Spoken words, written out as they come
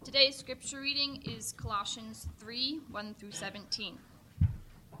Today's scripture reading is Colossians 3, 1 through 17.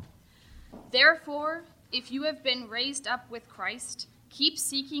 Therefore, if you have been raised up with Christ, keep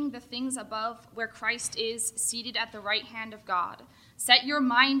seeking the things above where Christ is seated at the right hand of God. Set your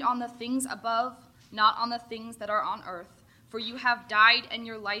mind on the things above, not on the things that are on earth, for you have died and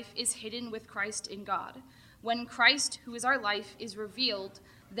your life is hidden with Christ in God. When Christ, who is our life, is revealed,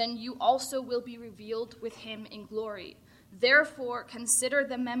 then you also will be revealed with him in glory. Therefore, consider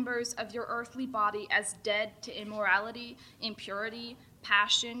the members of your earthly body as dead to immorality, impurity,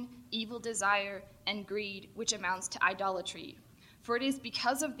 passion, evil desire, and greed, which amounts to idolatry. For it is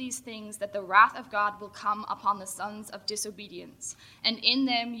because of these things that the wrath of God will come upon the sons of disobedience. And in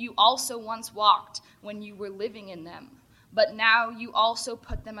them you also once walked when you were living in them. But now you also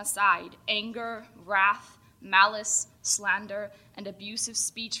put them aside, anger, wrath, malice, slander, and abusive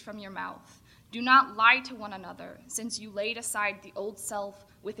speech from your mouth. Do not lie to one another, since you laid aside the old self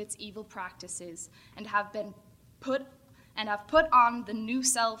with its evil practices, and have put on the new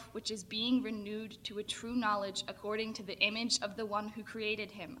self, which is being renewed to a true knowledge according to the image of the one who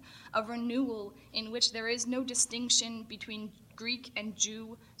created him, a renewal in which there is no distinction between Greek and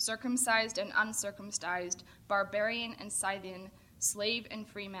Jew, circumcised and uncircumcised, barbarian and Scythian, slave and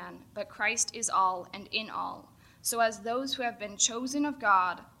free man, but Christ is all and in all. So as those who have been chosen of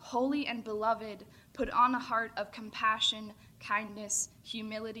God, holy and beloved, put on a heart of compassion, kindness,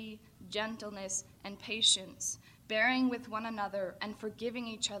 humility, gentleness, and patience, bearing with one another and forgiving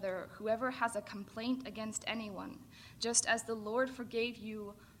each other whoever has a complaint against anyone. Just as the Lord forgave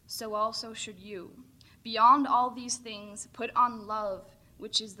you, so also should you. Beyond all these things, put on love,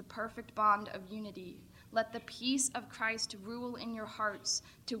 which is the perfect bond of unity. Let the peace of Christ rule in your hearts,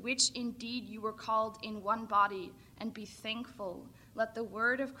 to which indeed you were called in one body, and be thankful. Let the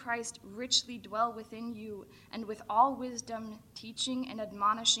word of Christ richly dwell within you, and with all wisdom, teaching and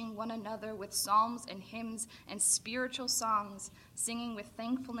admonishing one another with psalms and hymns and spiritual songs, singing with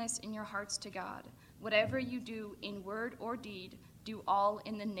thankfulness in your hearts to God. Whatever you do in word or deed, do all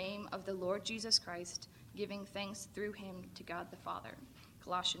in the name of the Lord Jesus Christ, giving thanks through him to God the Father.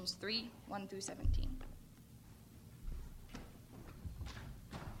 Colossians 3, 1 through 17.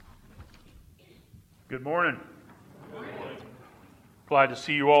 Good morning. Good morning. Glad to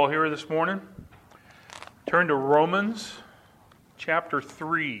see you all here this morning. Turn to Romans chapter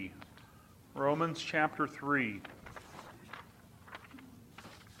 3. Romans chapter 3.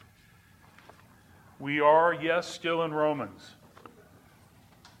 We are, yes, still in Romans.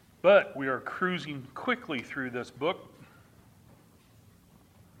 But we are cruising quickly through this book.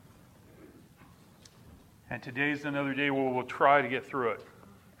 And today's another day where we'll try to get through it.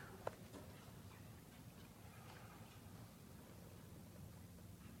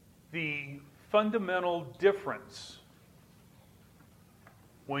 The fundamental difference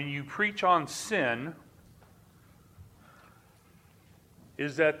when you preach on sin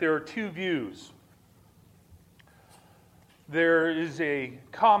is that there are two views. There is a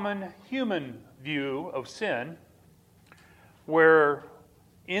common human view of sin where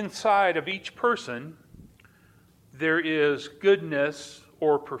inside of each person there is goodness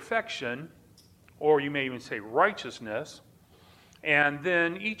or perfection, or you may even say righteousness. And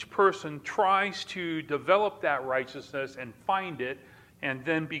then each person tries to develop that righteousness and find it and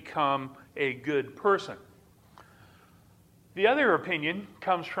then become a good person. The other opinion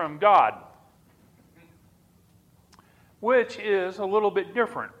comes from God, which is a little bit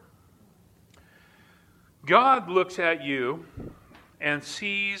different. God looks at you and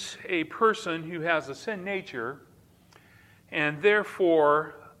sees a person who has a sin nature, and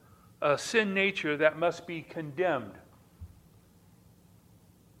therefore a sin nature that must be condemned.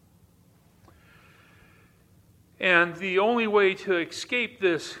 And the only way to escape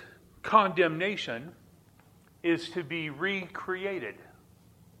this condemnation is to be recreated.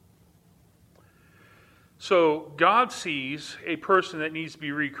 So God sees a person that needs to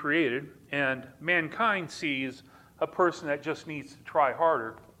be recreated, and mankind sees a person that just needs to try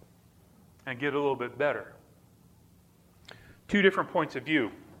harder and get a little bit better. Two different points of view.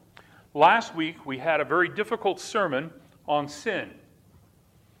 Last week we had a very difficult sermon on sin.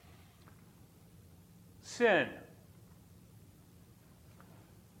 Sin.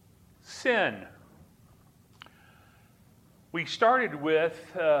 Sin. We started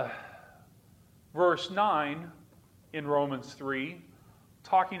with verse 9 in Romans 3,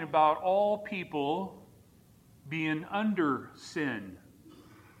 talking about all people being under sin.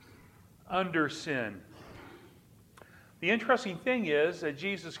 Under sin. The interesting thing is that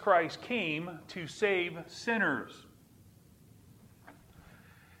Jesus Christ came to save sinners.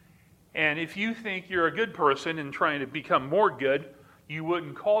 And if you think you're a good person and trying to become more good, you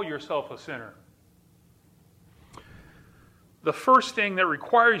wouldn't call yourself a sinner. The first thing that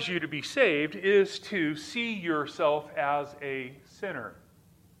requires you to be saved is to see yourself as a sinner.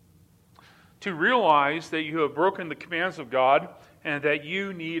 To realize that you have broken the commands of God and that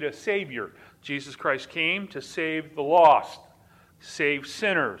you need a Savior. Jesus Christ came to save the lost, save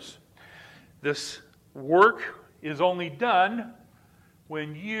sinners. This work is only done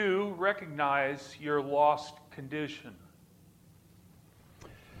when you recognize your lost condition.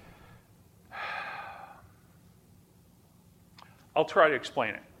 I'll try to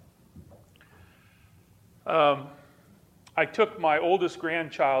explain it. I took my oldest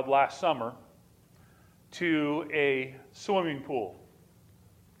grandchild last summer to a swimming pool.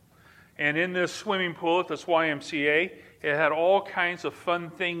 And in this swimming pool at this YMCA, it had all kinds of fun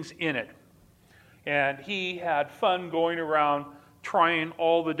things in it. And he had fun going around trying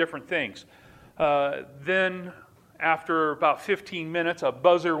all the different things. Then, after about 15 minutes, a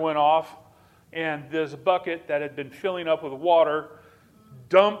buzzer went off, and this bucket that had been filling up with water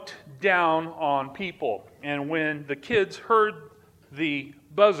dumped down on people. And when the kids heard the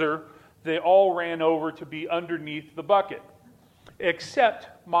buzzer, they all ran over to be underneath the bucket,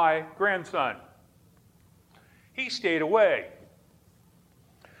 except my grandson. He stayed away.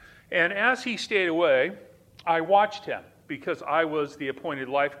 And as he stayed away, I watched him because I was the appointed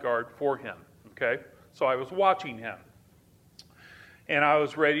lifeguard for him. Okay? So I was watching him. And I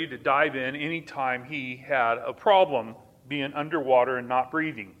was ready to dive in anytime he had a problem being underwater and not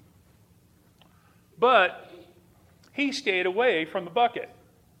breathing. But he stayed away from the bucket.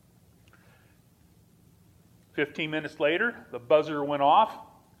 15 minutes later, the buzzer went off.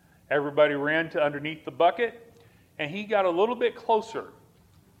 Everybody ran to underneath the bucket, and he got a little bit closer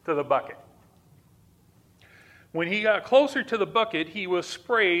to the bucket. When he got closer to the bucket, he was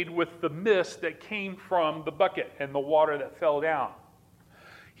sprayed with the mist that came from the bucket and the water that fell down.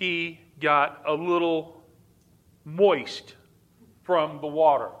 He got a little moist from the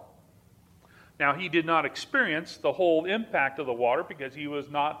water. Now, he did not experience the whole impact of the water because he was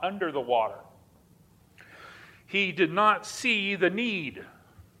not under the water. He did not see the need.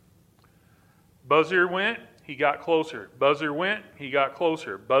 Buzzer went, he got closer. Buzzer went, he got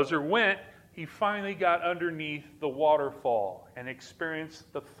closer. Buzzer went, he finally got underneath the waterfall and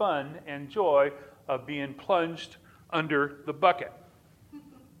experienced the fun and joy of being plunged under the bucket.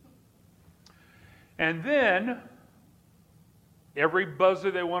 And then, every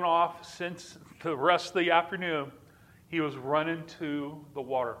buzzer that went off since the rest of the afternoon, he was running to the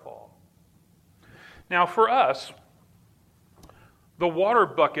waterfall. Now, for us, the water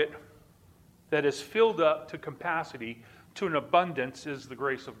bucket that is filled up to capacity, to an abundance, is the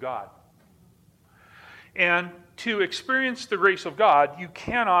grace of God. And to experience the grace of God, you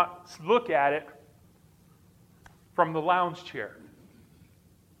cannot look at it from the lounge chair.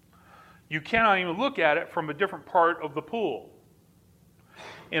 You cannot even look at it from a different part of the pool.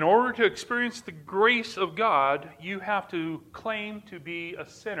 In order to experience the grace of God, you have to claim to be a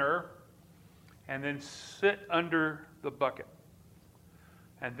sinner and then sit under the bucket.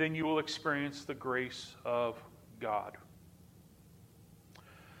 And then you will experience the grace of God.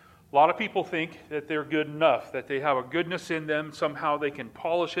 A lot of people think that they're good enough, that they have a goodness in them. Somehow they can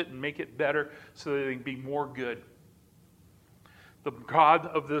polish it and make it better so that they can be more good. The God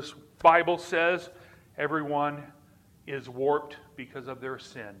of this Bible says everyone is warped because of their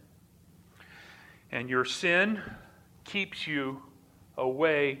sin. And your sin keeps you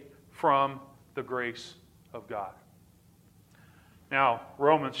away from the grace of God. Now,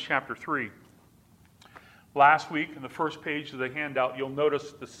 Romans chapter 3. Last week, in the first page of the handout, you'll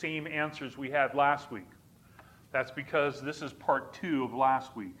notice the same answers we had last week. That's because this is part 2 of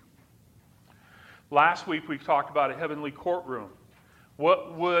last week. Last week, we talked about a heavenly courtroom.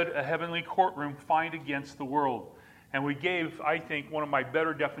 What would a heavenly courtroom find against the world? And we gave, I think, one of my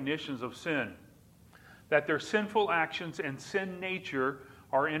better definitions of sin. That their sinful actions and sin nature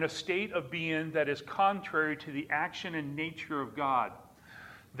are in a state of being that is contrary to the action and nature of God.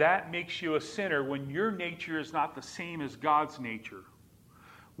 That makes you a sinner when your nature is not the same as God's nature.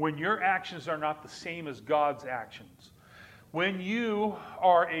 When your actions are not the same as God's actions. When you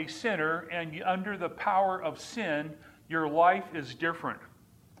are a sinner and under the power of sin, your life is different.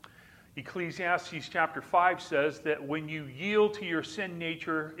 Ecclesiastes chapter 5 says that when you yield to your sin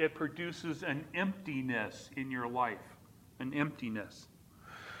nature, it produces an emptiness in your life. An emptiness.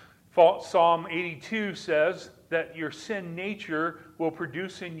 Psalm 82 says that your sin nature will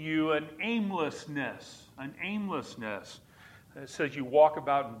produce in you an aimlessness. An aimlessness. It says you walk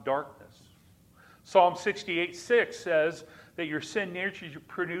about in darkness. Psalm 68:6 says that your sin nature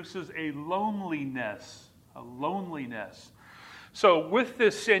produces a loneliness. A loneliness. So with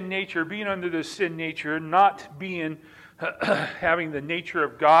this sin nature, being under this sin nature, not being having the nature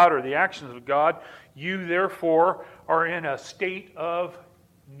of God or the actions of God, you therefore are in a state of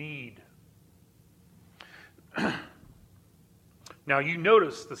need. Now you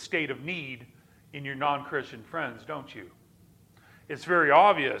notice the state of need in your non-Christian friends, don't you? It's very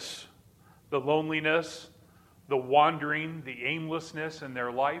obvious, the loneliness, the wandering, the aimlessness in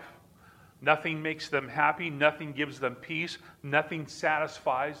their life. Nothing makes them happy, nothing gives them peace, nothing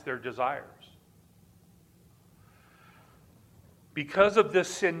satisfies their desires. Because of this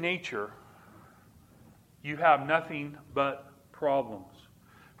sin nature, you have nothing but problems.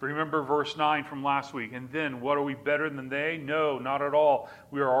 Remember verse 9 from last week. And then, what are we better than they? No, not at all.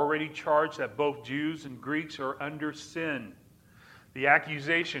 We are already charged that both Jews and Greeks are under sin. The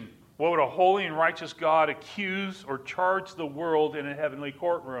accusation, what would a holy and righteous God accuse or charge the world in a heavenly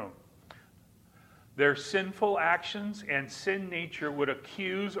courtroom? Their sinful actions and sin nature would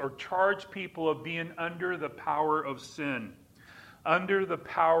accuse or charge people of being under the power of sin. Under the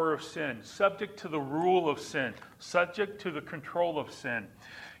power of sin, subject to the rule of sin, subject to the control of sin.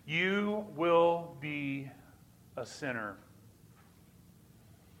 You will be a sinner.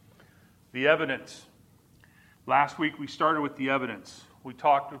 The evidence. Last week we started with the evidence. We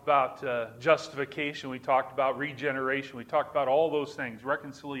talked about justification. We talked about regeneration. We talked about all those things,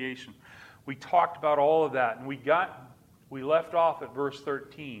 reconciliation. We talked about all of that, and we left off at verse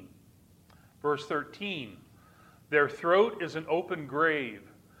 13. Verse 13. Their throat is an open grave.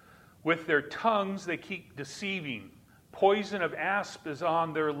 With their tongues they keep deceiving. Poison of asp is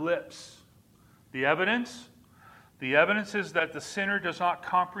on their lips. The evidence? The evidence is that the sinner does not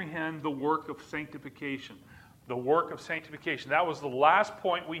comprehend the work of sanctification. The work of sanctification. That was the last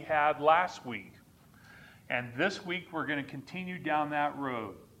point we had last week. And this week we're going to continue down that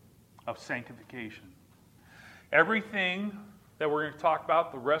road of sanctification. Everything that we're going to talk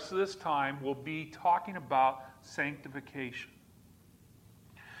about the rest of this time will be talking about sanctification.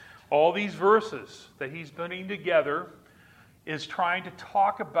 All these verses that he's putting together is trying to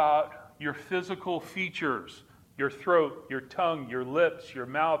talk about your physical features, your throat, your tongue, your lips, your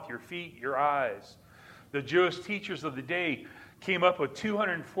mouth, your feet, your eyes. The Jewish teachers of the day came up with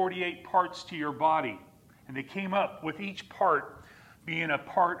 248 parts to your body, and they came up with each part being a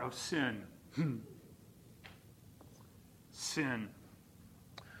part of sin. Sin.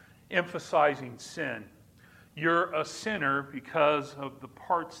 Emphasizing sin. You're a sinner because of the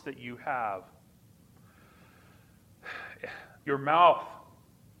parts that you have. Your mouth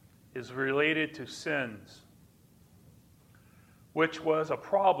is related to sins, which was a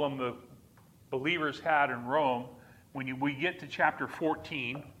problem the believers had in Rome. When we get to chapter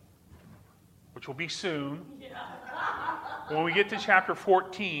 14, which will be soon, when we get to chapter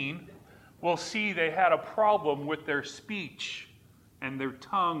 14, we'll see they had a problem with their speech and their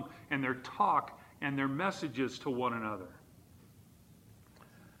tongue and their talk and their messages to one another.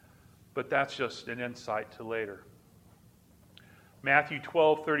 But that's just an insight to later. Matthew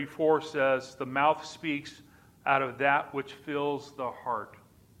 12:34 says, the mouth speaks out of that which fills the heart.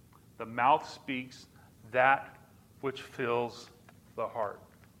 The mouth speaks that which fills the heart.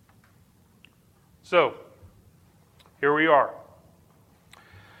 So, here we are.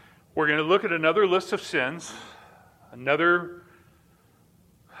 We're going to look at another list of sins, another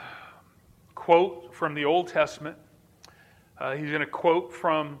quote from the Old Testament. He's going to quote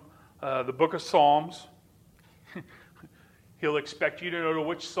from the book of Psalms. He'll expect you to know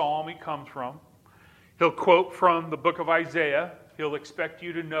which psalm he comes from. He'll quote from the book of Isaiah. He'll expect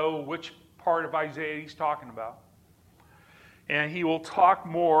you to know which part of Isaiah he's talking about. And he will talk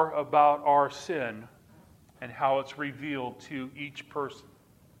more about our sin and how it's revealed to each person.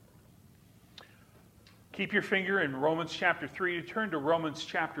 Keep your finger in Romans chapter 3. Turn to Romans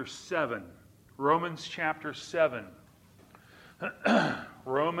chapter 7. Romans chapter 7.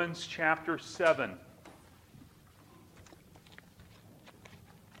 Romans chapter 7.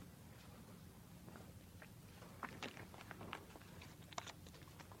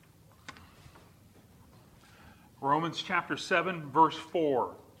 Romans chapter 7, verse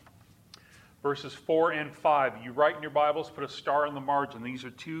 4. Verses 4 and 5. You write in your Bibles, put a star in the margin. These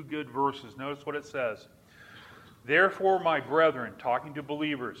are two good verses. Notice what it says. Therefore, my brethren, talking to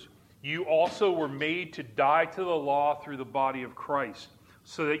believers, you also were made to die to the law through the body of Christ,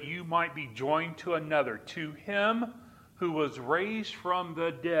 so that you might be joined to another, to him who was raised from the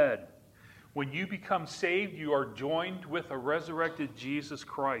dead. When you become saved, you are joined with a resurrected Jesus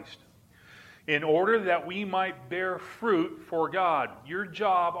Christ, in order that we might bear fruit for God. Your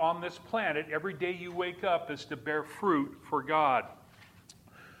job on this planet, every day you wake up, is to bear fruit for God.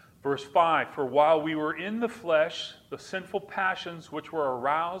 Verse 5, for while we were in the flesh, the sinful passions which were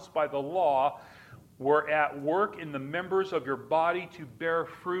aroused by the law were at work in the members of your body to bear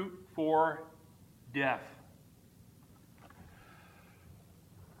fruit for death.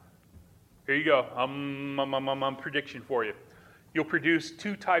 Here you go. Prediction for you. You'll produce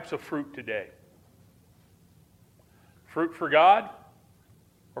two types of fruit today. Fruit for God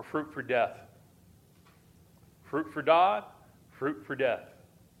or fruit for death. Fruit for God, fruit for death.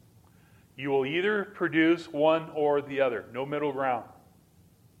 You will either produce one or the other. No middle ground.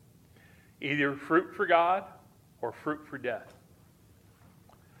 Either fruit for God or fruit for death.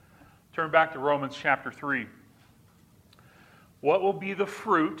 Turn back to Romans chapter 3. What will be the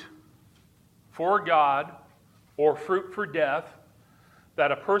fruit for God or fruit for death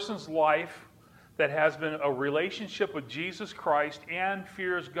that a person's life that has been a relationship with Jesus Christ and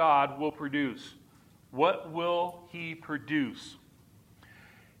fears God will produce? What will he produce?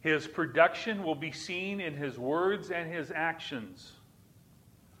 His production will be seen in his words and his actions.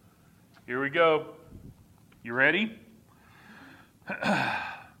 Here we go. You ready?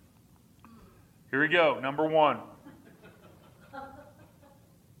 Here we go. Number 1.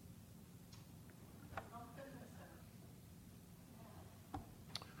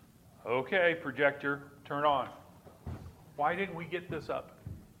 Okay, projector, turn on. Why didn't we get this up?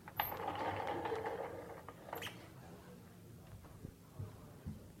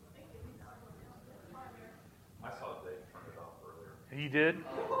 I saw they turned it off earlier. He did?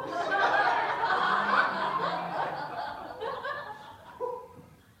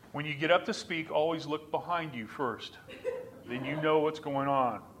 When you get up to speak, always look behind you first. Then you know what's going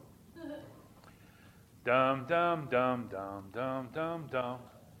on. Dum dum dum dum dum dum dum.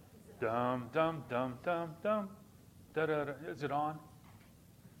 Dum dum dum dum dum. Da da da. Is it on?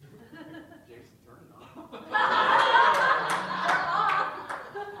 Jason, turn it on.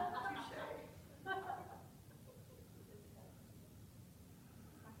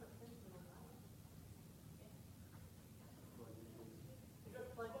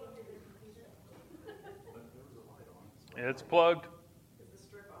 It's plugged. Is the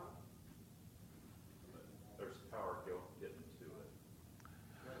strip on? There's power getting to it.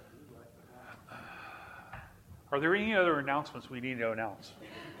 Are there any other announcements we need to announce?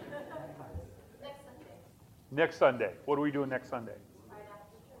 Next Sunday. Next Sunday. What are we doing next Sunday?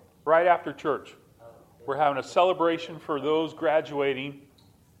 Right after church. We're having a celebration for those graduating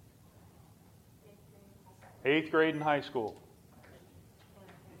 8th grade and high school.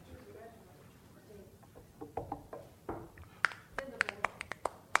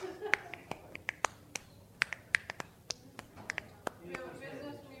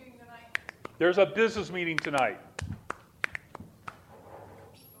 There's a business meeting tonight.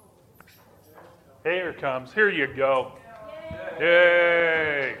 Here it comes. Here you go.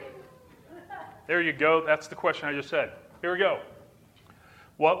 Yay! There you go. That's the question I just said. Here we go.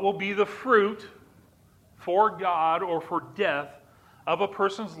 What will be the fruit for God or for death of a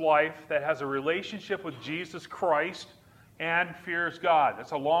person's life that has a relationship with Jesus Christ and fears God?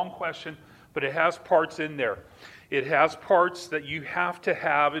 That's a long question, but it has parts in there. It has parts that you have to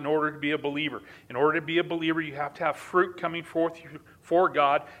have in order to be a believer. In order to be a believer, you have to have fruit coming forth for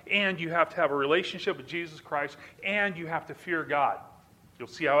God, and you have to have a relationship with Jesus Christ, and you have to fear God. You'll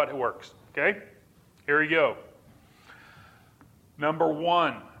see how it works. Okay? Here we go. Number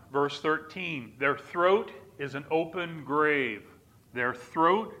 1, verse 13. Their throat is an open grave. Their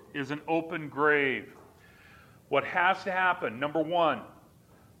throat is an open grave. What has to happen? Number 1.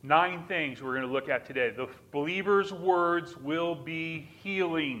 9 things we're going to look at today. The believer's words will be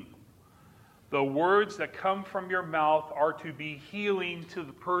healing. The words that come from your mouth are to be healing to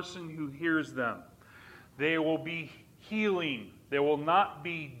the person who hears them. They will be healing. They will not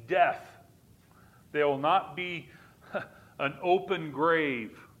be death. They will not be an open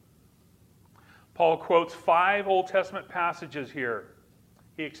grave. Paul quotes 5 Old Testament passages here.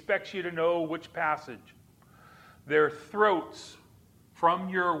 He expects you to know which passage. Their throats, from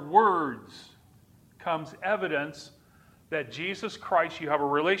your words comes evidence that Jesus Christ, you have a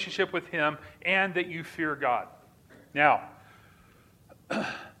relationship with him and that you fear God. Now,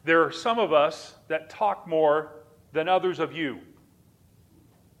 there are some of us that talk more than others of you.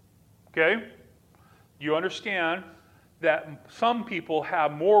 Okay? You understand that some people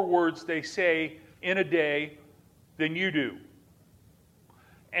have more words they say in a day than you do.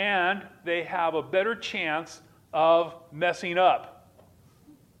 And they have a better chance of messing up.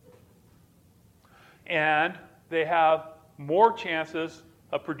 And they have more chances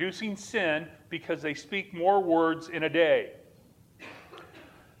of producing sin because they speak more words in a day.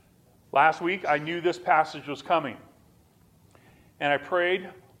 Last week, I knew this passage was coming. And I prayed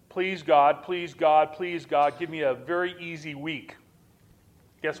please God, please God, please God, give me a very easy week.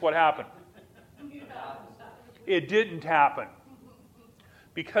 Guess what happened? It didn't happen.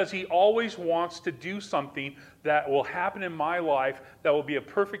 Because he always wants to do something that will happen in my life that will be a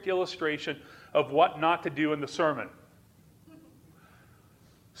perfect illustration of what not to do in the sermon.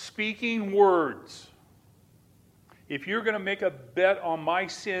 Speaking words. If you're going to make a bet on my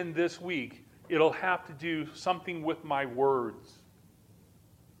sin this week, it'll have to do something with my words.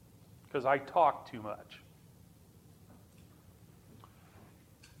 Because I talk too much.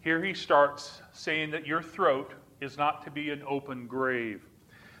 Here he starts saying that your throat is not to be an open grave.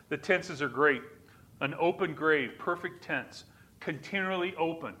 The tenses are great. An open grave, perfect tense, continually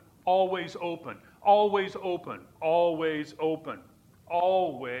open, always open, always open, always open,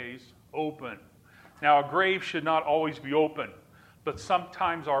 always open. Now, a grave should not always be open, but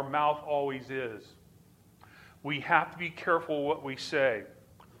sometimes our mouth always is. We have to be careful what we say.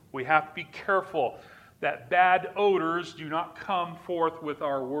 We have to be careful that bad odors do not come forth with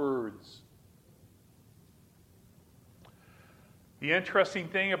our words. The interesting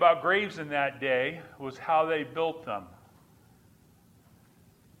thing about graves in that day was how they built them.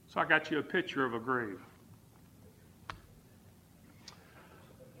 So I got you a picture of a grave.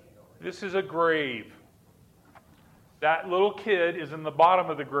 This is a grave. That little kid is in the bottom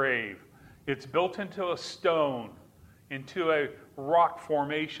of the grave. It's built into a stone, into a rock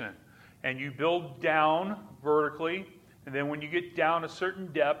formation. And you build down vertically, and then when you get down a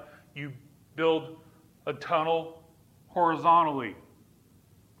certain depth, you build a tunnel horizontally.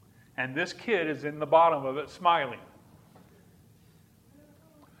 And this kid is in the bottom of it smiling.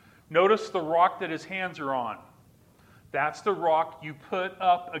 Notice the rock that his hands are on. That's the rock you put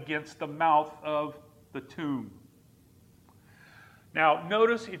up against the mouth of the tomb. Now,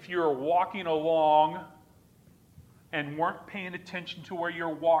 notice if you're walking along and weren't paying attention to where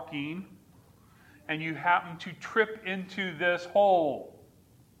you're walking, and you happen to trip into this hole.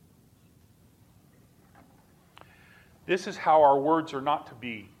 This is how our words are not to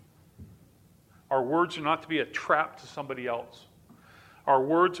be. Our words are not to be a trap to somebody else. Our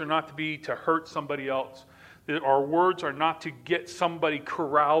words are not to be to hurt somebody else. Our words are not to get somebody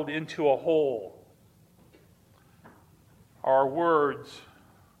corralled into a hole. Our words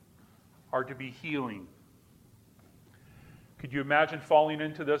are to be healing. Could you imagine falling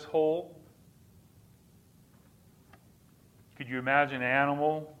into this hole? Could you imagine an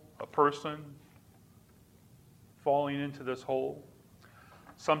animal, a person, falling into this hole?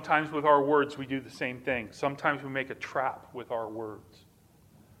 Sometimes with our words we do the same thing. Sometimes we make a trap with our words.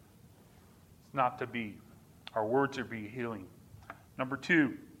 It's not to be. Our words are to be healing. Number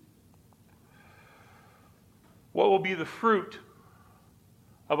 2. What will be the fruit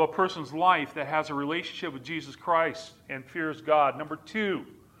of a person's life that has a relationship with Jesus Christ and fears God? Number 2,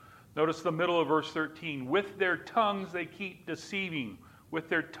 notice the middle of verse 13. With their tongues they keep deceiving. With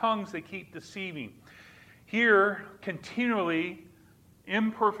their tongues they keep deceiving. Here, continually,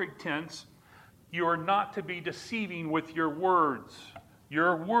 imperfect tense, you are not to be deceiving with your words.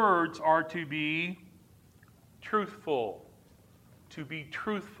 Your words are to be truthful. To be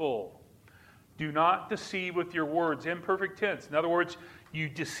truthful. Do not deceive with your words. Imperfect tense. In other words, you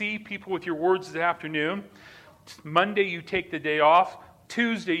deceive people with your words this afternoon. Monday you take the day off.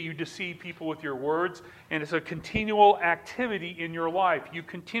 Tuesday you deceive people with your words. And it's a continual activity in your life. You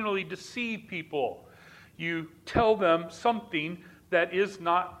continually deceive people. You tell them something that is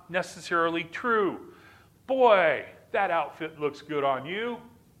not necessarily true. Boy, that outfit looks good on you.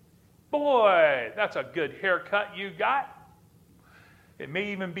 Boy, that's a good haircut you got. It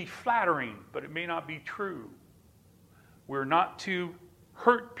may even be flattering, but it may not be true. We're not to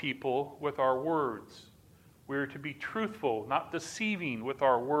hurt people with our words. We're to be truthful, not deceiving with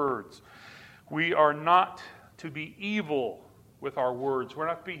our words. We are not to be evil with our words. We're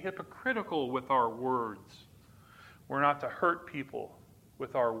not to be hypocritical with our words. We're not to hurt people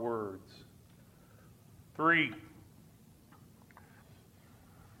with our words. 3.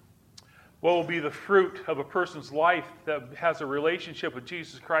 What will be the fruit of a person's life that has a relationship with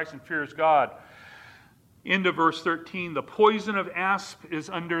Jesus Christ and fears God? Into verse 13, the poison of asp is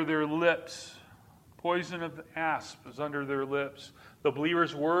under their lips. Poison of asp is under their lips. The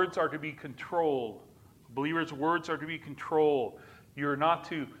believer's words are to be controlled. The believer's words are to be controlled. You're not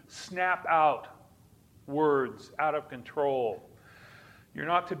to snap out words out of control. You're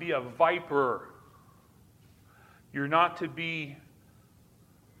not to be a viper. You're not to be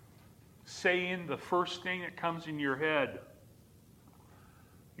saying the first thing that comes in your head.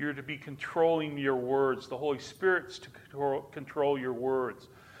 You're to be controlling your words. The Holy Spirit's to control your words.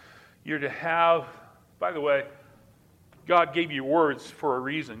 You're to have, by the way, God gave you words for a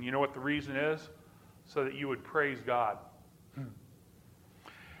reason. You know what the reason is? So that you would praise God.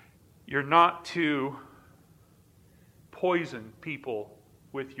 You're not to poison people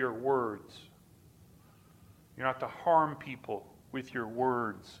with your words. You're not to harm people with your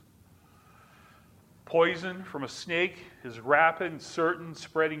words. Poison from a snake is rapid and certain,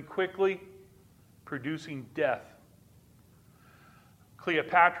 spreading quickly, producing death.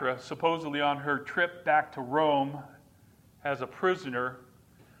 Cleopatra, supposedly on her trip back to Rome as a prisoner,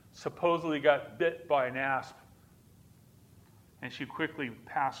 supposedly got bit by an asp, and she quickly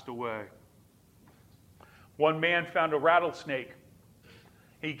passed away. One man found a rattlesnake.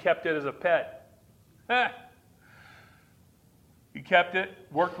 He kept it as a pet. He kept it,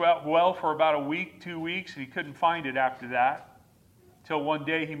 worked out well for about a week, 2 weeks, and he couldn't find it after that. Until one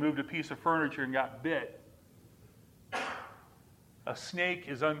day he moved a piece of furniture and got bit. A snake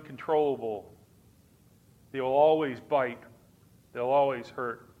is uncontrollable. They will always bite. They'll always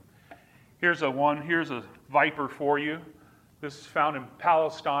hurt. Here's a viper for you. This is found in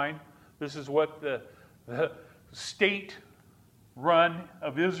Palestine. This is what the state run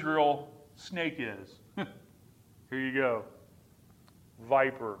of Israel snake is. Here you go.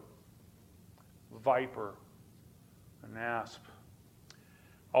 Viper. Viper. An asp.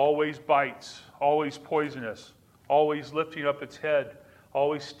 Always bites. Always poisonous. Always lifting up its head.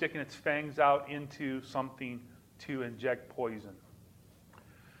 Always sticking its fangs out into something to inject poison.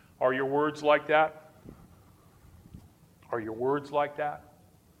 Are your words like that? Are your words like that?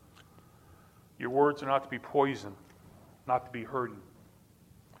 Your words are not to be poison, not to be hurting.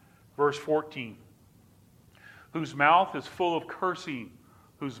 Verse 14. Whose mouth is full of cursing.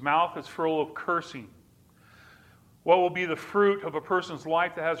 Whose mouth is full of cursing. What will be the fruit of a person's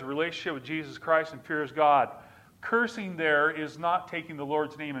life that has a relationship with Jesus Christ and fears God? Cursing there is not taking the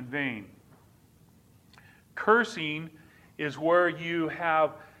Lord's name in vain. Cursing is where you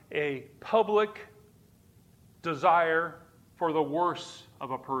have a public desire for the worst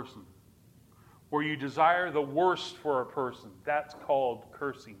of a person. Where you desire the worst for a person. That's called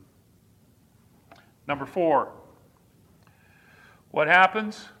cursing. Number 4. What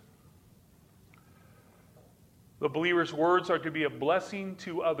happens? The believer's words are to be a blessing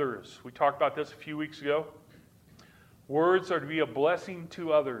to others. We talked about this a few weeks ago. Words are to be a blessing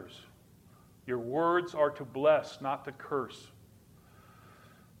to others. Your words are to bless, not to curse.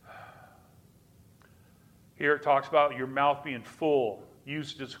 Here it talks about your mouth being full.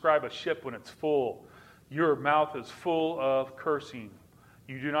 Used to describe a ship when it's full. Your mouth is full of cursing.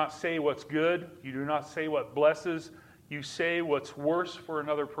 You do not say what's good. You do not say what blesses. You say what's worse for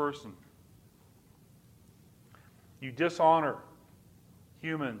another person. You dishonor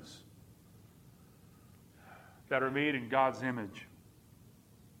humans that are made in God's image.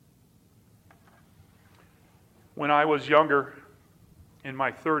 When I was younger, in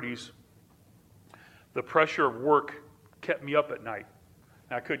my 30s, the pressure of work kept me up at night.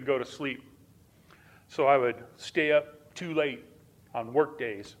 I couldn't go to sleep. So I would stay up too late on work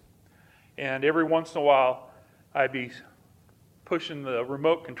days. And every once in a while, I'd be pushing the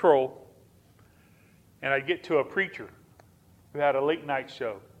remote control, and I'd get to a preacher who had a late night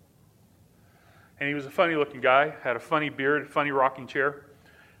show. And he was a funny looking guy, had a funny beard, a funny rocking chair,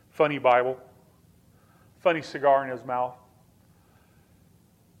 funny Bible, funny cigar in his mouth.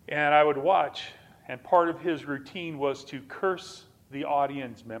 And I would watch, and part of his routine was to curse the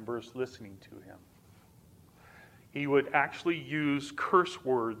audience members listening to him. He would actually use curse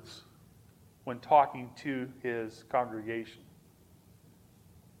words when talking to his congregation.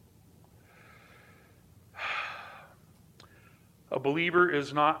 A believer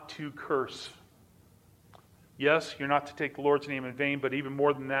is not to curse. Yes, you're not to take the Lord's name in vain, but even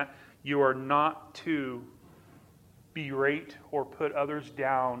more than that, you are not to berate or put others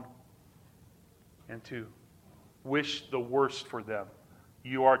down and to wish the worst for them.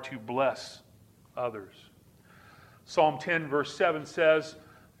 You are to bless others. Psalm 10 verse 7 says,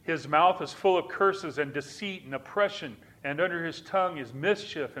 his mouth is full of curses and deceit and oppression, and under his tongue is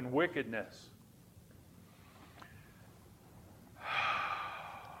mischief and wickedness.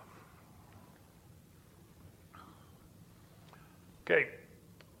 Okay,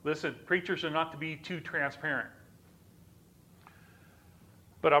 listen, preachers are not to be too transparent.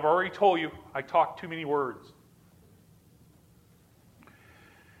 But I've already told you, I talk too many words.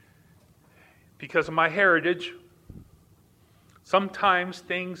 Because of my heritage, sometimes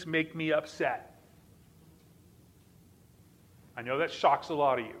things make me upset. I know that shocks a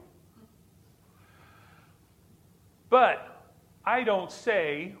lot of you. But I don't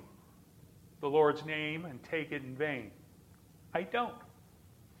say the Lord's name and take it in vain. I don't.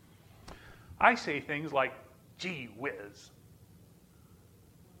 I say things like, Gee whiz.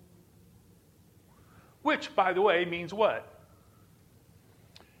 Which, by the way, means what?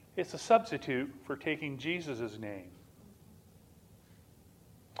 It's a substitute for taking Jesus' name.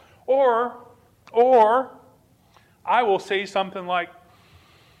 Or I will say something like,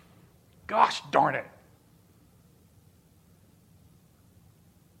 gosh darn it.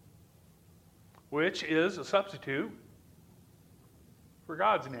 Which is a substitute for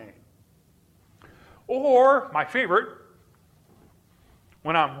God's name. Or, my favorite,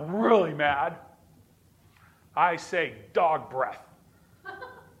 when I'm really mad, I say dog breath.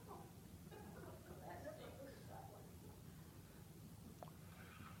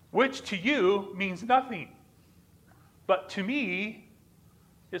 Which to you means nothing. But to me,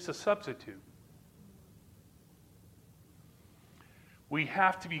 it's a substitute. We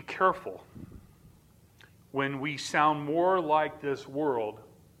have to be careful when we sound more like this world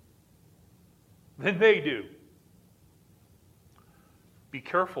than they do. Be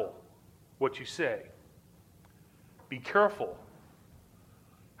careful what you say. Be careful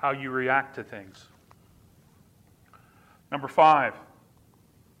how you react to things. Number 5.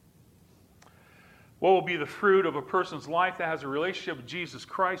 What will be the fruit of a person's life that has a relationship with Jesus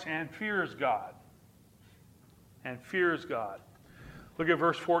Christ and fears God? And fears God. Look at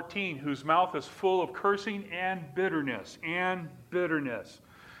verse 14. Whose mouth is full of cursing and bitterness. And bitterness.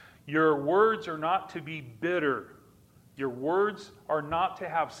 Your words are not to be bitter. Your words are not to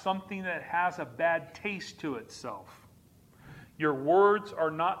have something that has a bad taste to itself. Your words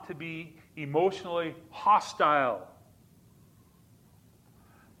are not to be emotionally hostile.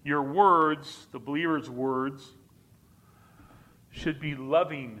 Your words, the believer's words, should be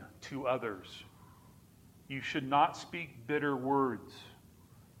loving to others. You should not speak bitter words.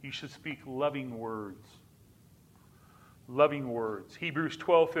 You should speak loving words. Loving words. Hebrews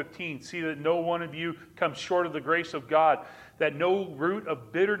 12:15. See that no one of you comes short of the grace of God, that no root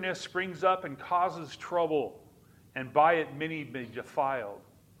of bitterness springs up and causes trouble, and by it many be defiled.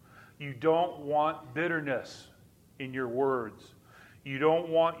 You don't want bitterness in your words. You don't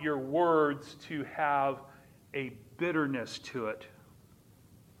want your words to have a bitterness to it.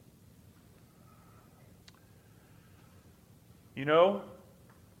 You know,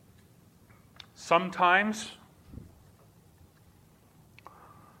 sometimes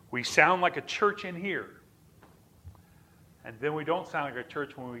we sound like a church in here, and then we don't sound like a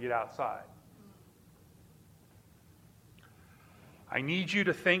church when we get outside. I need you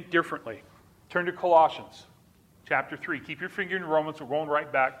to think differently. Turn to Colossians chapter 3. Keep your finger in Romans. We're going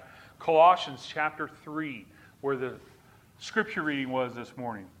right back. Colossians chapter 3, where the scripture reading was this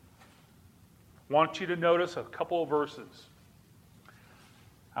morning. I want you to notice a couple of verses.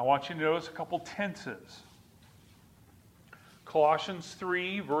 I want you to notice a couple tenses. Colossians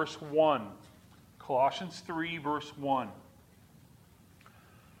 3, verse 1. Colossians 3, verse 1.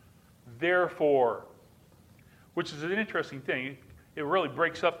 Therefore, which is an interesting thing. It really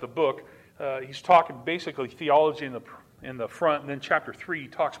breaks up the book. He's talking basically theology in the front, and then chapter 3 he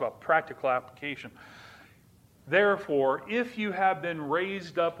talks about practical application. Therefore, if you have been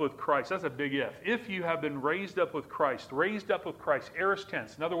raised up with Christ, that's a big if. If you have been raised up with Christ, aorist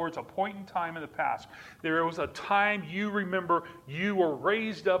tense. In other words, a point in time in the past. There was a time you remember you were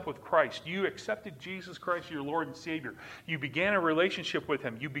raised up with Christ. You accepted Jesus Christ, your Lord and Savior. You began a relationship with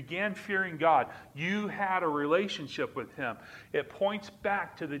Him. You began fearing God. You had a relationship with Him. It points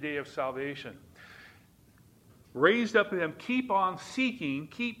back to the day of salvation. Raised up with Him, keep on seeking,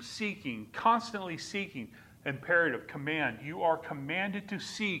 constantly seeking. Imperative, command. You are commanded to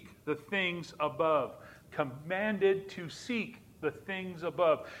seek the things above. Commanded to seek the things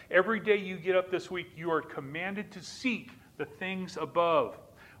above. Every day you get up this week, you are commanded to seek the things above,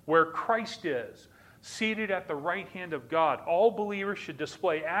 where Christ is, seated at the right hand of God. All believers should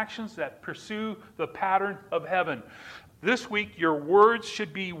display actions that pursue the pattern of heaven. This week, your words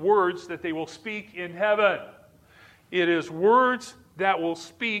should be words that they will speak in heaven. It is words that will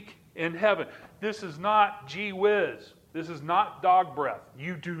speak in heaven. This is not gee whiz. This is not dog breath.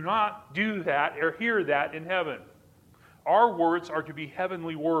 You do not do that or hear that in heaven. Our words are to be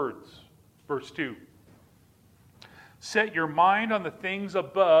heavenly words. Verse 2. Set your mind on the things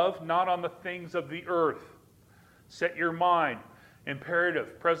above, not on the things of the earth. Set your mind.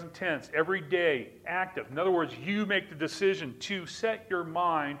 Imperative, present tense, every day, active. In other words, you make the decision to set your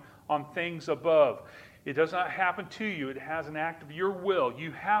mind on things above. It does not happen to you. It has an act of your will.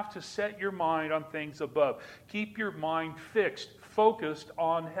 You have to set your mind on things above. Keep your mind fixed, focused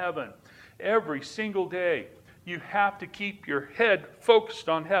on heaven. Every single day, you have to keep your head focused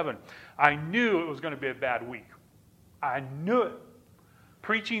on heaven. I knew it was going to be a bad week. I knew it.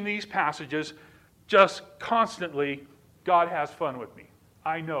 Preaching these passages just constantly, God has fun with me.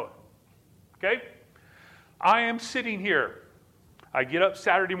 I know it. Okay? I am sitting here. I get up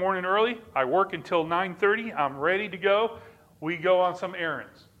Saturday morning early. I work until 9:30. I'm ready to go. We go on some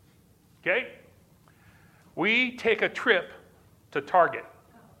errands. Okay? We take a trip to Target.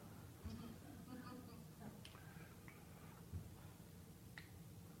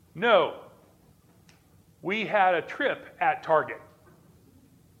 No. We had a trip at Target.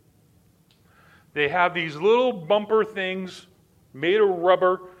 They have these little bumper things made of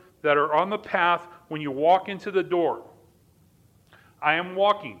rubber that are on the path when you walk into the door. I am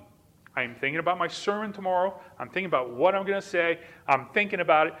walking. I am thinking about my sermon tomorrow. I'm thinking about what I'm going to say. I'm thinking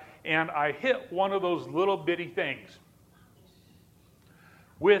about it. And I hit one of those little bitty things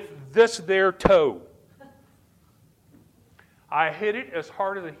with this there toe. I hit it as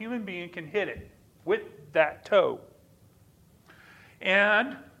hard as a human being can hit it with that toe.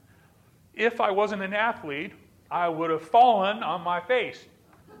 And if I wasn't an athlete, I would have fallen on my face.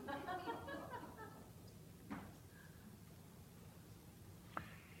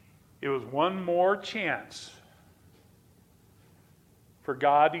 It was one more chance for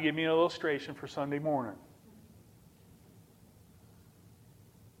God to give me an illustration for Sunday morning.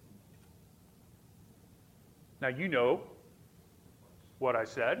 Now you know what I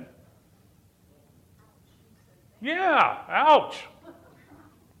said. Yeah, ouch.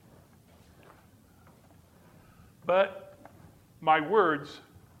 But my words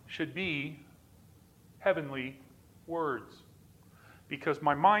should be heavenly words, because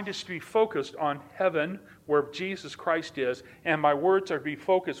my mind is to be focused on heaven, where Jesus Christ is, and my words are to be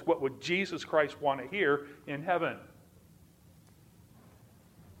focused what would Jesus Christ want to hear in heaven.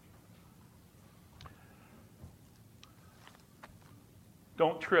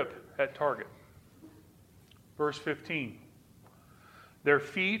 Don't trip at Target. Verse 15. Their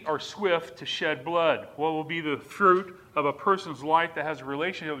feet are swift to shed blood. What will be the fruit of a person's life that has a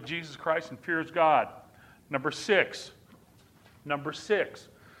relationship with Jesus Christ and fears God? Number six.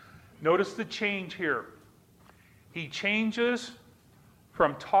 Notice the change here. He changes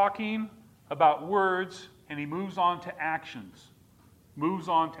from talking about words and he moves on to actions.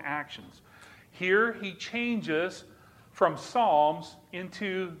 Here he changes from Psalms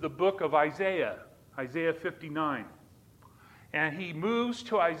into the book of Isaiah 59. And he moves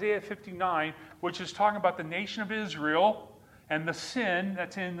to Isaiah 59, which is talking about the nation of Israel and the sin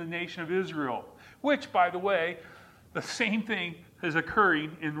that's in the nation of Israel. Which, by the way, the same thing is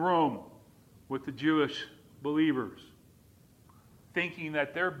occurring in Rome with the Jewish believers, thinking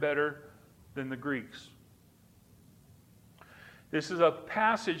that they're better than the Greeks. This is a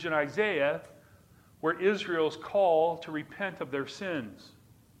passage in Isaiah where Israel's called to repent of their sins.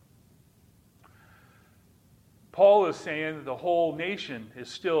 Paul is saying that the whole nation is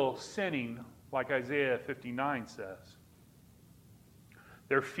still sinning, like Isaiah 59 says.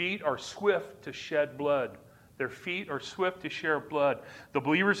 Their feet are swift to shed blood. The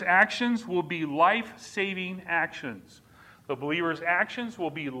believer's actions will be life-saving actions.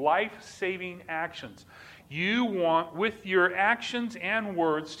 You want, with your actions and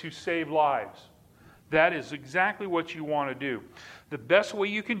words, to save lives. That is exactly what you want to do. The best way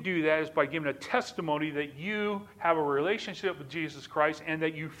you can do that is by giving a testimony that you have a relationship with Jesus Christ and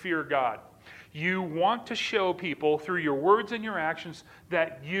that you fear God. You want to show people through your words and your actions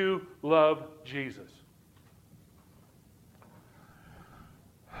that you love Jesus.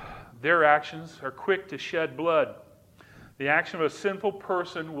 Their actions are quick to shed blood. The action of a sinful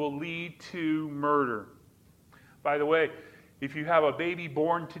person will lead to murder. By the way, if you have a baby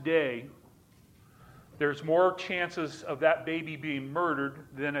born today, there's more chances of that baby being murdered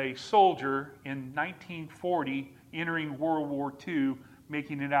than a soldier in 1940 entering World War II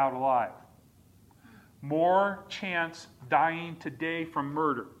making it out alive. More chance dying today from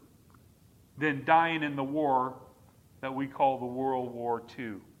murder than dying in the war that we call the World War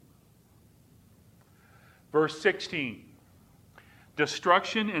II. Verse 16.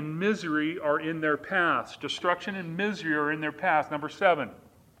 Destruction and misery are in their paths. Number 7.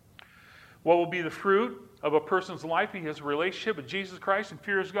 What will be the fruit of a person's life? He has a relationship with Jesus Christ and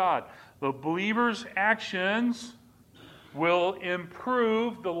fears God. The believer's actions will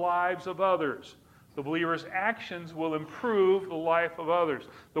improve the lives of others. The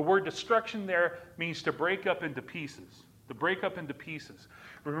word destruction there means to break up into pieces.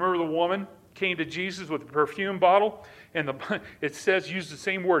 Remember the woman came to Jesus with a perfume bottle, and it says, use the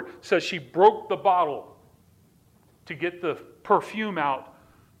same word, it says she broke the bottle to get the perfume out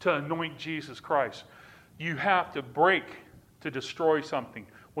to anoint Jesus Christ. You have to break to destroy something.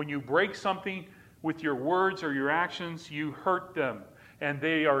 When you break something with your words or your actions, you hurt them. and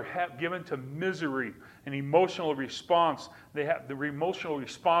they are given to misery, an emotional response. They have the emotional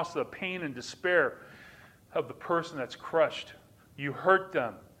response to the pain and despair of the person that's crushed. You hurt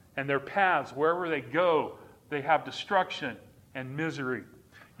them, and their paths, wherever they go, they have destruction and misery.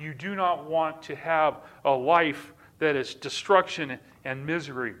 You do not want to have a life that is destruction and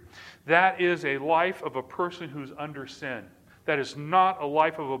misery. That is a life of a person who's under sin. That is not a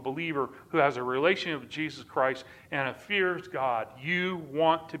life of a believer who has a relationship with Jesus Christ and fears God. You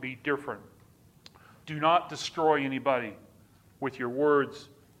want to be different. Do not destroy anybody with your words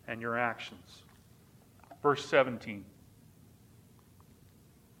and your actions. Verse 17.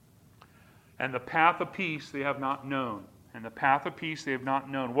 And the path of peace they have not known. And the path of peace they have not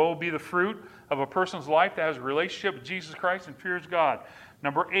known. What will be the fruit of a person's life that has a relationship with Jesus Christ and fears God?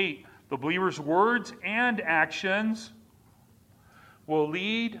 Number 8, the believer's words and actions will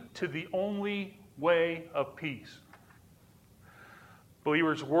lead to the only way of peace.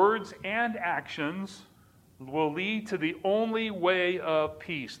 Believers' words and actions will lead to the only way of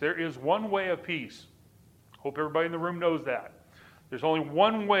peace. There is one way of peace. Hope everybody in the room knows that. There's only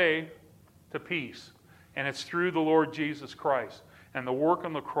one way to peace, and it's through the Lord Jesus Christ and the work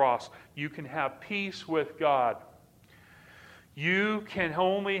on the cross. You can have peace with God. You can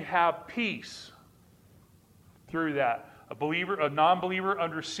only have peace through that. A non-believer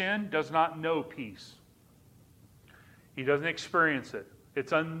under sin does not know peace. He doesn't experience it.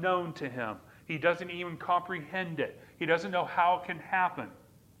 It's unknown to him. He doesn't even comprehend it. He doesn't know how it can happen.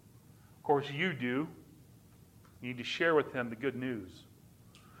 Of course, you do. You need to share with him the good news.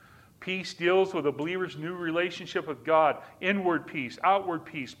 Peace deals with a believer's new relationship with God. Inward peace, outward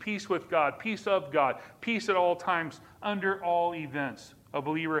peace, peace with God, peace of God, peace at all times, under all events. A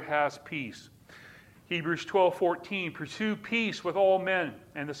believer has peace. Hebrews 12:14, pursue peace with all men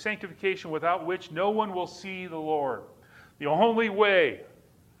and the sanctification without which no one will see the Lord. The only way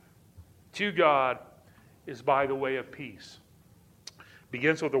to God is by the way of peace. It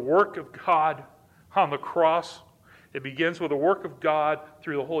begins with the work of God on the cross. It begins with the work of God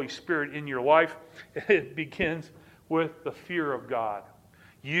through the Holy Spirit in your life. It begins with the fear of God.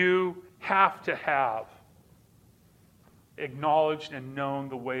 You have to have acknowledged and known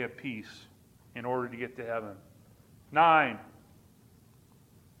the way of peace in order to get to heaven. 9.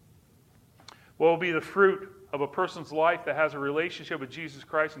 What will be the fruit of a person's life that has a relationship with Jesus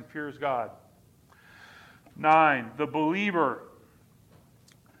Christ and fears God? 9. The believer's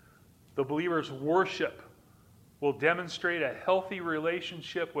worship will demonstrate a healthy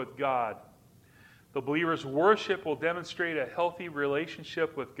relationship with God. The believer's worship will demonstrate a healthy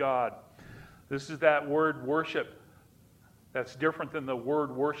relationship with God. This is that word worship that's different than the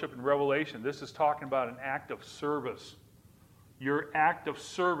word worship in Revelation. This is talking about an act of service. Your act of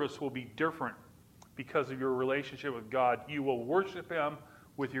service will be different because of your relationship with God. You will worship Him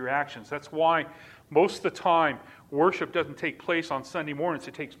with your actions. That's why most of the time worship doesn't take place on Sunday mornings.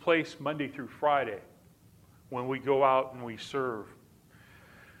 It takes place Monday through Friday when we go out and we serve.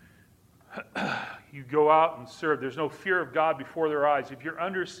 You go out and serve. There's no fear of God before their eyes. If you're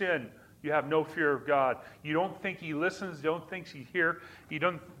under sin, you have no fear of God. You don't think He listens. You don't think He hears. You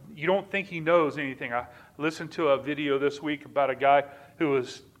don't think He knows anything. I listened to a video this week about a guy who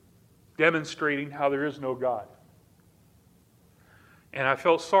was demonstrating how there is no God. And I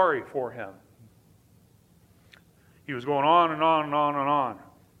felt sorry for him. He was going on and on and on and on.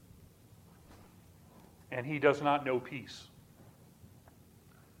 And he does not know peace.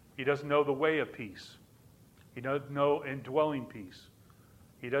 He doesn't know the way of peace. He doesn't know indwelling peace.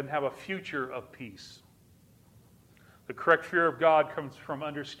 He doesn't have a future of peace. The correct fear of God comes from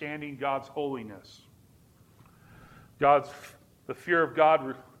understanding God's holiness. The fear of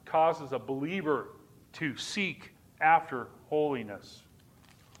God causes a believer to seek after holiness.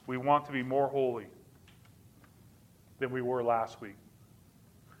 We want to be more holy than we were last week.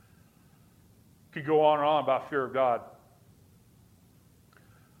 Could go on and on about fear of God.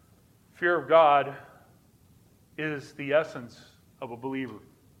 Fear of God is the essence of a believer.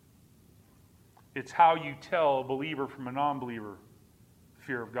 It's how you tell a believer from a non-believer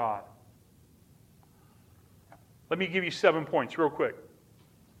fear of God. Let me give you 7 points real quick.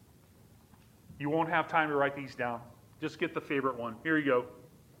 You won't have time to write these down. Just get the favorite one. Here you go.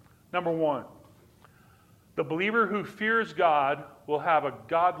 Number 1. The believer who fears God will have a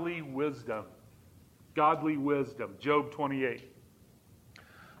godly wisdom. Godly wisdom. Job 28.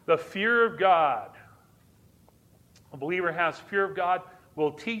 The fear of God. A believer has fear of God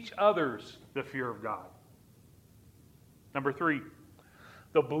will teach others the fear of God. Number 3.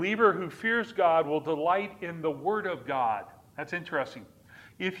 The believer who fears God will delight in the Word of God. That's interesting.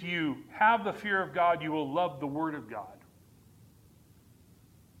 If you have the fear of God, you will love the Word of God.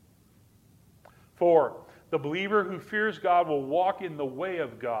 4, the believer who fears God will walk in the way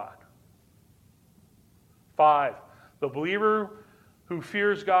of God. 5, the believer who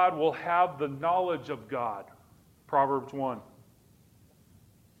fears God will have the knowledge of God. Proverbs 1.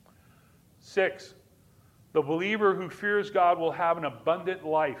 6, the believer who fears God will have an abundant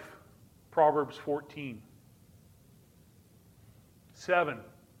life. Proverbs 14. 7,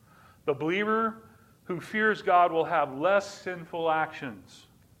 the believer who fears God will have less sinful actions.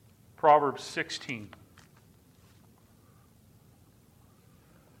 Proverbs 16.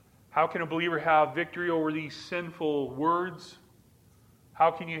 How can a believer have victory over these sinful words? How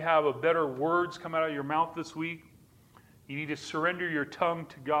can you have a better words come out of your mouth this week? You need to surrender your tongue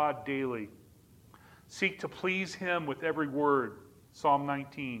to God daily. Seek to please Him with every word. Psalm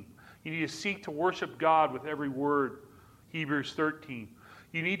 19. You need to seek to worship God with every word. Hebrews 13.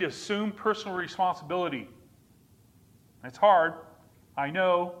 You need to assume personal responsibility. It's hard, I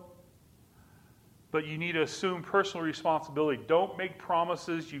know, but you need to assume personal responsibility. Don't make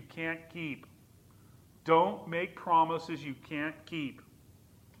promises you can't keep. Don't make promises you can't keep.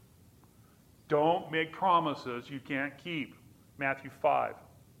 Don't make promises you can't keep. Matthew 5.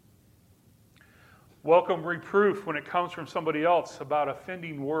 Welcome reproof when it comes from somebody else about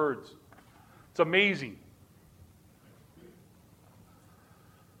offending words. It's amazing.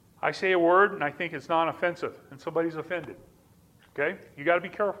 I say a word and I think it's non-offensive and somebody's offended. Okay? You got to be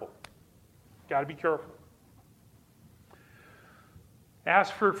careful. Got to be careful.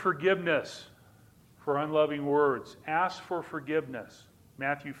 Ask for forgiveness for unloving words. Ask for forgiveness.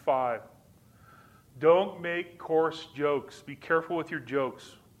 Matthew 5. Don't make coarse jokes. Be careful with your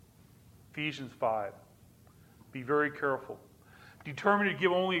jokes. Ephesians 5. Be very careful. Determined to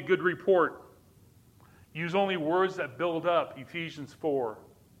give only a good report. Use only words that build up. Ephesians 4.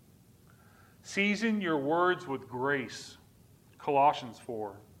 Season your words with grace. Colossians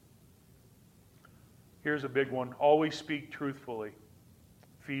 4. Here's a big one. Always speak truthfully.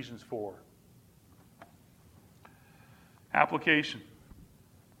 Ephesians 4. Application.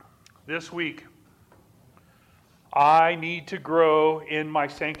 This week, I need to grow in my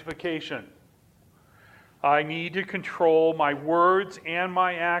sanctification. I need to control my words and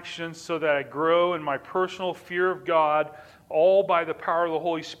my actions so that I grow in my personal fear of God, all by the power of the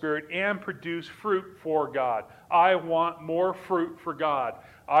Holy Spirit, and produce fruit for God. I want more fruit for God.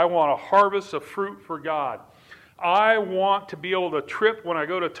 I want a harvest of fruit for God. I want to be able to trip when I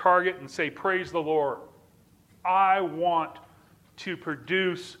go to Target and say, praise the Lord. I want to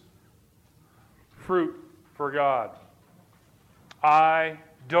produce fruit for God. I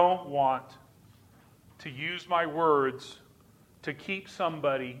don't want to use my words to keep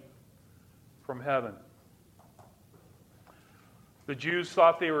somebody from heaven. The Jews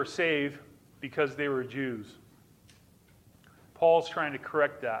thought they were saved because they were Jews. Paul's trying to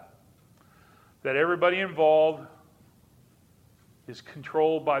correct that. That everybody involved is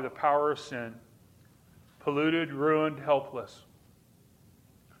controlled by the power of sin, polluted, ruined, helpless.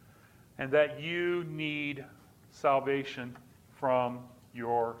 And that you need salvation from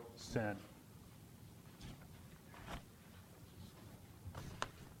your sin.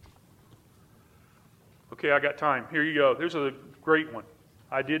 Okay, I got time. Here you go. Here's a great one.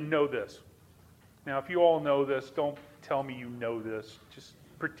 I didn't know this. Now, if you all know this, don't tell me you know this. Just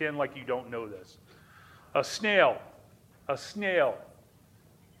pretend like you don't know this. A snail. A snail.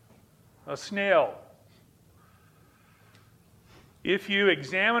 A snail. If you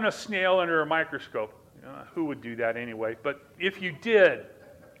examine a snail under a microscope, who would do that anyway? But if you did,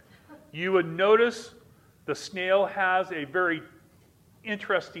 you would notice the snail has a very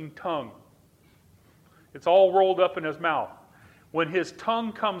interesting tongue. It's all rolled up in his mouth. When his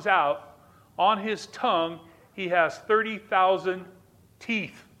tongue comes out, on his tongue, he has 30,000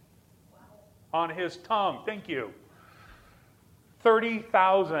 teeth on his tongue. Thank you.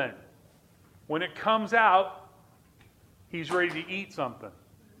 30,000. When it comes out, he's ready to eat something.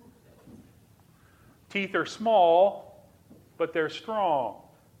 Teeth are small, but they're strong.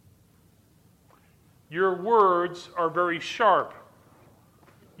 Your words are very sharp.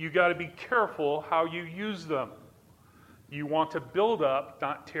 You got to be careful how you use them. You want to build up,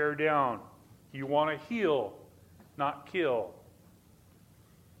 not tear down. You want to heal, not kill.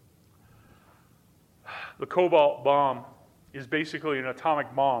 The cobalt bomb is basically an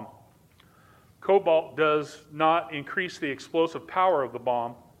atomic bomb. Cobalt does not increase the explosive power of the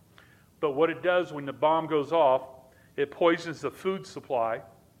bomb, but what it does when the bomb goes off, it poisons the food supply,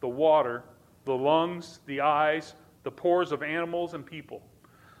 the water, the lungs, the eyes, the pores of animals and people.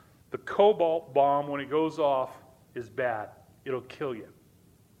 The cobalt bomb, when it goes off, is bad. It'll kill you.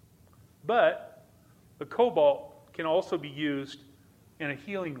 But the cobalt can also be used in a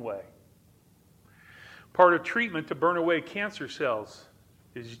healing way. Part of treatment to burn away cancer cells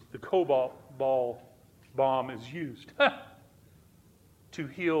is the cobalt bomb is used to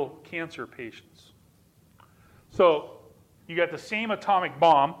heal cancer patients. So you got the same atomic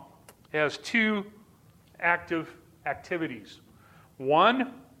bomb. It has two active activities.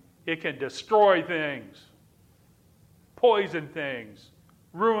 One, it can destroy things, poison things,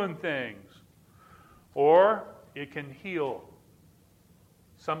 ruin things, or it can heal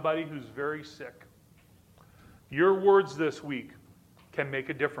somebody who's very sick. Your words this week can make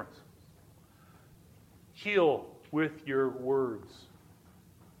a difference. Heal with your words.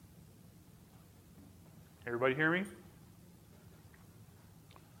 Everybody hear me?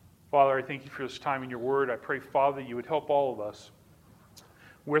 Father, I thank you for this time in your word. I pray, Father, you would help all of us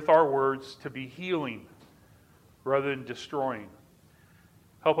with our words to be healing rather than destroying.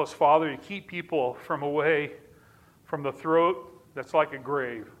 Help us, Father, to keep people from away from the throat that's like a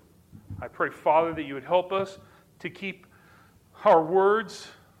grave. I pray, Father, that you would help us to keep our words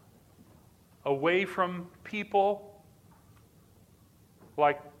away from people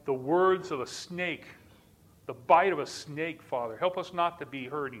like the words of a snake, the bite of a snake, Father. Help us not to be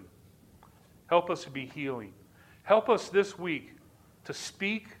hurting. Help us to be healing. Help us this week to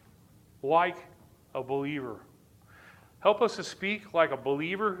speak like a believer. Help us to speak like a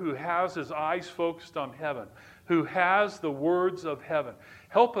believer who has his eyes focused on heaven, who has the words of heaven.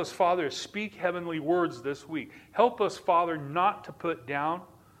 Help us, Father, to speak heavenly words this week. Help us, Father, not to put down,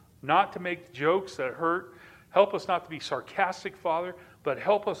 not to make jokes that hurt. Help us not to be sarcastic, Father, but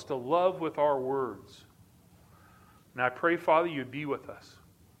help us to love with our words. And I pray, Father, you'd be with us,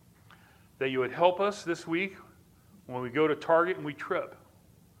 that you would help us this week when we go to Target and we trip,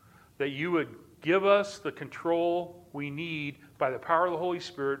 that you would give us the control we need by the power of the Holy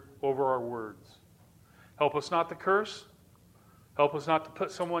Spirit over our words. Help us not to curse. Help us not to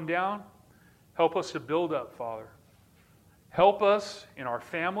put someone down. Help us to build up, Father. Help us in our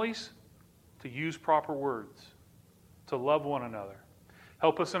families to use proper words, to love one another.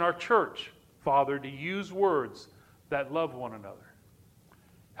 Help us in our church, Father, to use words that love one another.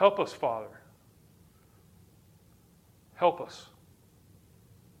 Help us, Father. Help us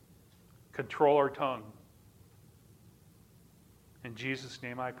control our tongue. In Jesus'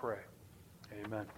 name I pray. Amen.